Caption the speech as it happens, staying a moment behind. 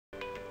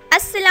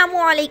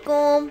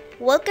Assalamualaikum.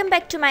 Welcome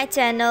back to my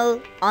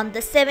channel on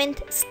the 7th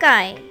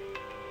sky.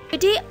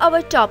 Today our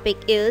topic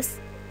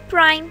is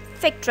prime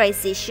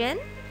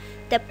factorization.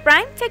 The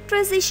prime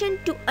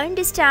factorization, to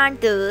understand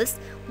this,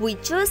 we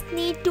just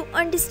need to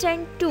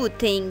understand two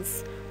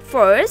things.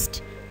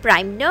 First,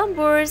 prime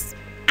numbers,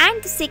 and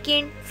the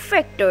second,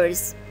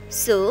 factors.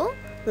 So,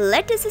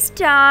 let us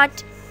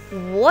start.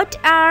 What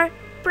are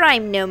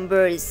prime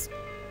numbers?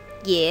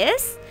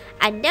 Yes,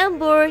 a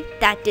number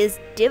that is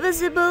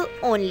divisible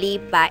only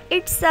by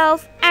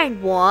itself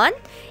and 1.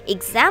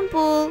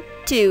 Example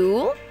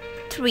 2,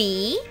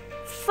 3,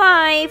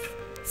 5,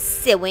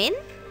 7,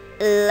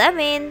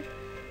 11,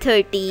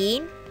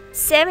 13,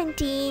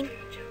 17,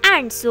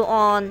 and so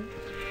on.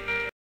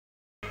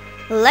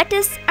 Let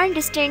us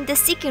understand the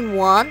second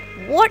one.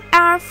 What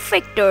are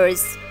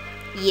factors?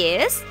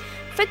 Yes,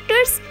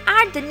 factors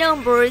are the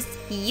numbers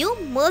you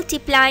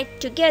multiply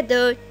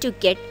together to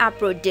get a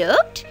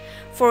product.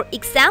 For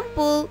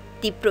example,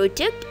 the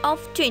product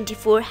of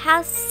 24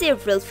 has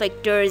several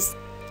factors.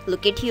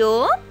 Look at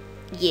here.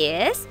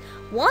 Yes,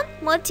 1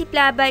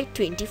 multiplied by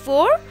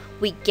 24,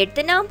 we get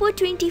the number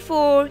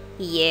 24.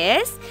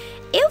 Yes,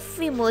 if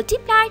we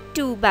multiply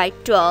 2 by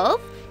 12,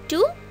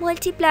 2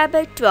 multiplied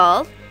by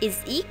 12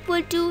 is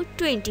equal to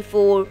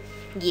 24.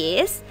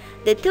 Yes,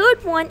 the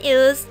third one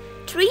is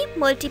 3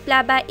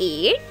 multiplied by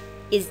 8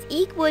 is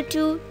equal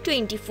to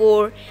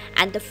 24,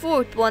 and the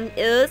fourth one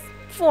is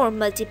 4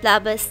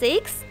 multiplied by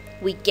 6,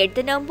 we get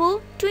the number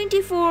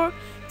 24.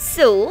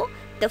 So,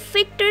 the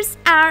factors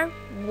are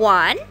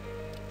 1,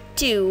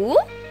 2,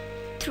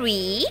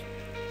 3,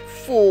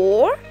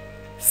 4,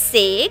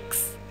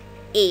 6,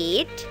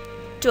 8,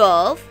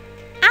 12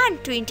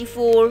 and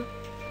 24.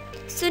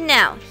 So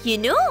now, you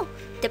know,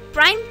 the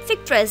prime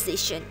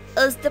factorization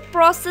is the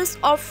process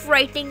of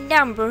writing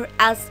number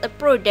as a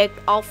product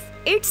of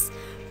its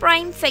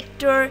prime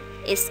factor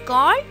is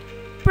called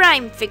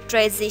prime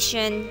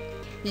factorization.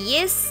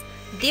 Yes,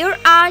 there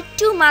are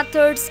two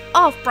methods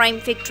of prime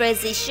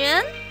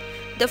factorization.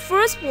 The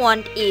first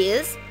one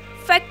is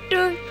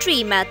factor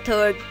tree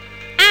method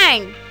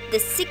and the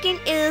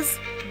second is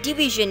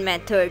division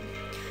method.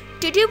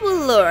 Today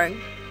we'll learn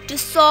to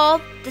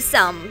solve the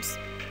sums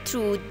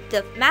through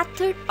the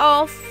method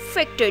of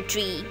factor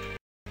tree.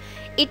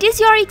 It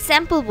is your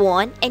example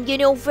 1 and you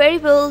know very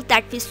well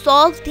that we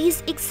solve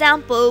this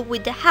example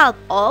with the help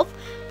of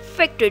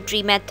factor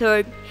tree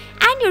method.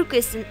 And your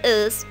question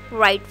is,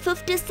 write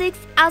 56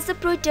 as a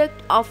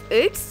product of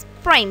its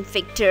prime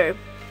factor.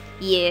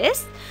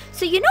 Yes,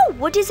 so you know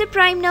what is a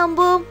prime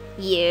number?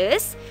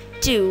 Yes,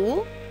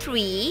 2,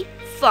 3,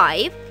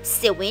 5,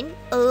 7,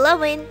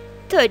 11,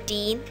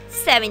 13,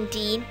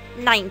 17,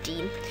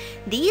 19.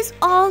 These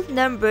all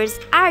numbers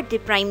are the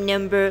prime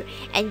number,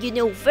 and you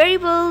know very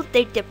well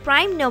that the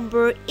prime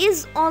number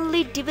is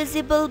only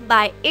divisible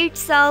by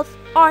itself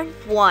on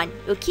 1.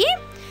 Okay?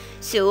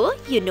 So,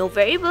 you know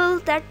very well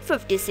that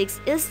 56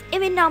 is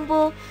even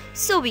number.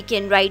 So, we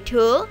can write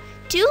here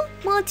 2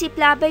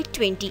 multiplied by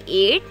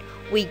 28.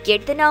 We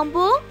get the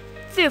number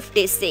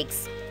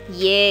 56.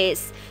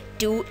 Yes,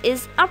 2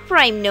 is a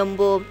prime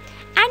number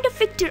and a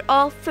factor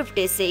of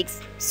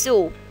 56.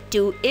 So,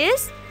 2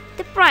 is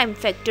the prime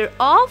factor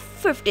of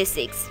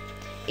 56.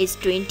 Is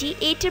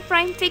 28 a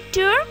prime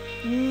factor?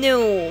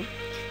 No.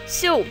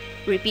 So,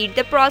 repeat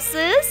the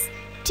process.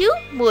 2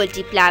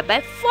 multiplied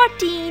by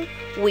 14.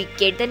 We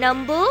get the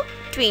number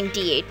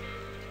 28.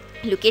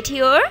 Look at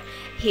here.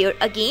 Here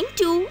again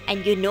 2,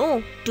 and you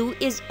know 2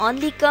 is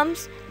only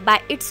comes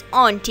by its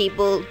own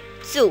table.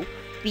 So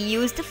we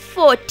use the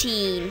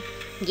 14.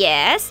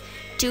 Yes,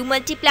 2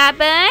 multiplied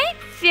by,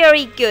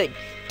 very good,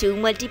 2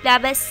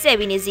 multiplied by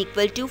 7 is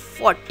equal to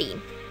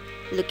 14.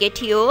 Look at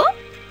here.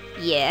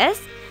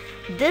 Yes,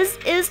 this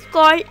is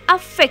called a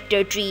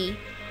factor tree.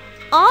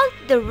 All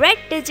the red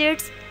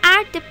digits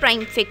are the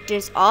prime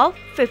factors of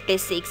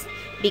 56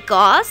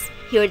 because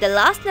here the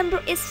last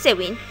number is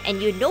 7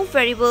 and you know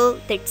very well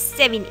that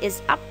 7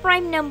 is a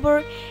prime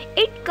number.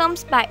 It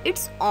comes by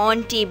its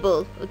own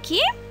table.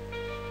 Okay?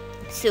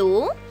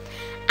 So,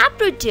 a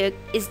product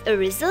is a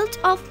result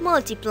of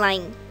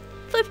multiplying.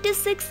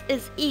 56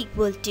 is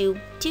equal to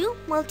 2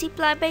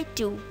 multiplied by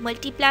 2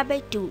 multiplied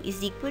by 2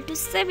 is equal to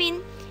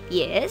 7.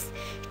 Yes,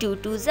 2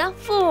 2s are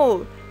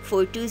 4,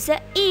 4 2s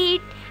are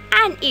 8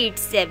 and 8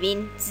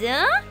 7s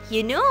are,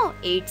 you know,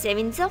 8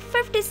 7s are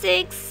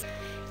 56.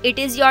 It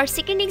is your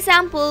second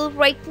example.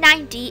 Write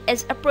 90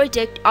 as a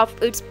product of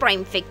its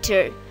prime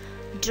factor.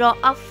 Draw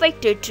a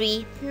factor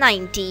tree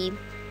 90.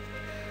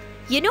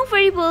 You know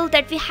very well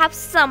that we have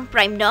some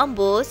prime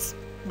numbers,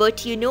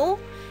 but you know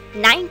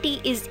 90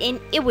 is an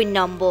even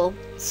number.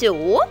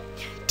 So,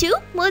 2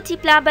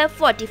 multiplied by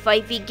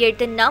 45 we get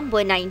the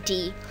number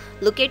 90.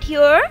 Look at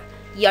here.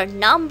 Your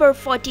number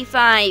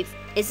 45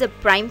 is a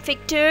prime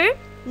factor?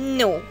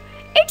 No,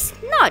 it's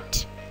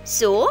not.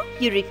 So,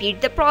 you repeat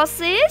the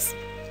process.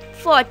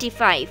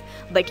 45,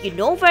 but you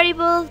know very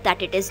well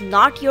that it is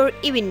not your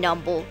even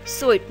number,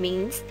 so it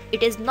means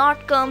it is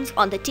not comes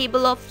on the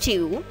table of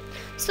 2.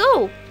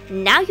 So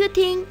now you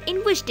think in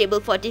which table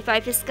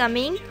 45 is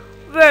coming?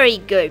 Very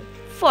good.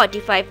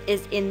 45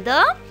 is in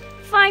the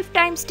 5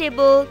 times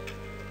table.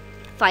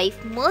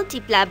 5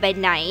 multiplied by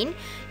 9,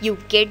 you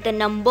get the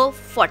number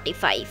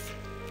 45.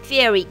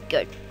 Very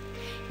good.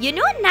 You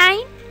know 9?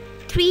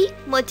 3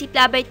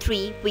 multiplied by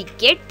 3, we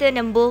get the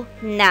number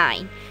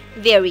 9.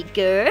 Very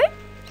good.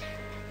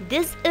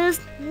 This is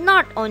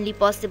not only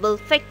possible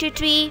factor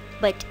tree,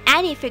 but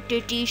any factor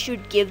tree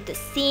should give the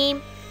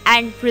same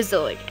end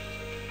result.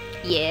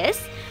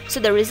 Yes, so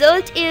the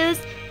result is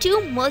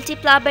 2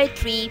 multiplied by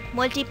 3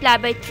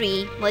 multiplied by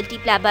 3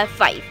 multiplied by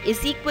 5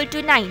 is equal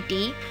to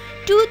 90.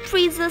 2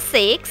 3s are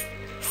 6,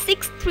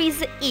 6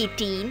 3s are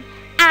 18,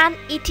 and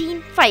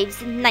 18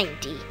 5s are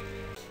 90.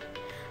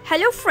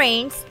 Hello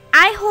friends,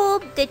 I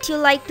hope that you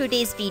liked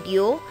today's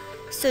video.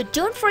 So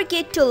don't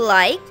forget to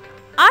like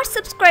or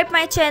subscribe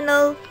my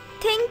channel.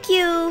 Thank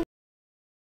you.